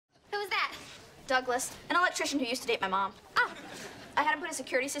Douglas, an electrician who used to date my mom. Oh. I had him put a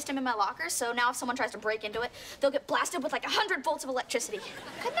security system in my locker, so now if someone tries to break into it, they'll get blasted with like 100 volts of electricity.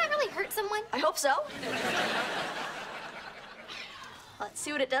 Couldn't that really hurt someone? I hope so. Let's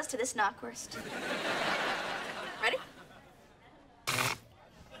see what it does to this knockwurst. Ready?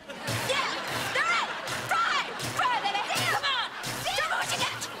 Yeah! They're in! Try! Try, baby! Come on! Show me what you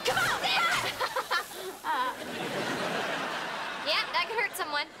got! Come on! Yeah, that could hurt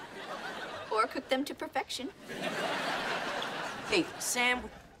someone. Or cook them to perfection. Hey, Sam.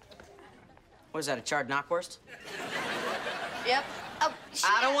 What is that, a charred knockwurst? Yep. Oh, shit.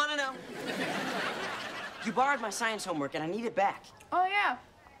 I don't want to know. You borrowed my science homework, and I need it back. Oh, yeah.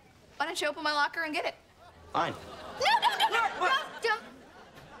 Why don't you open my locker and get it? Fine. No, don't.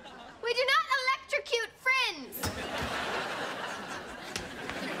 We do not electrocute friends.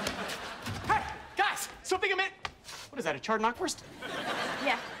 Hey, guys, something What is that, a charred knockwurst?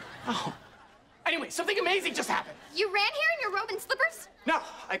 Yeah. Oh. Anyway, something amazing just happened. You ran here in your robe and slippers? No,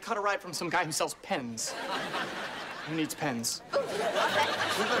 I caught a ride from some guy who sells pens. Who needs pens? Ooh, okay.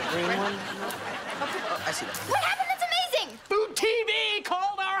 Green one? Oh, I see that. What happened that's amazing? Food TV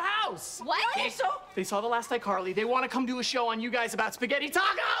called our house. What? They saw the last iCarly. They want to come do a show on you guys about spaghetti tacos.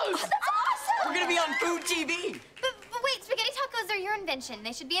 Oh, that's awesome! We're gonna be on Food TV. But wait, spaghetti tacos are your invention.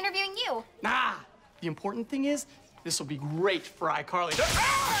 They should be interviewing you. Nah, the important thing is, this will be great for iCarly.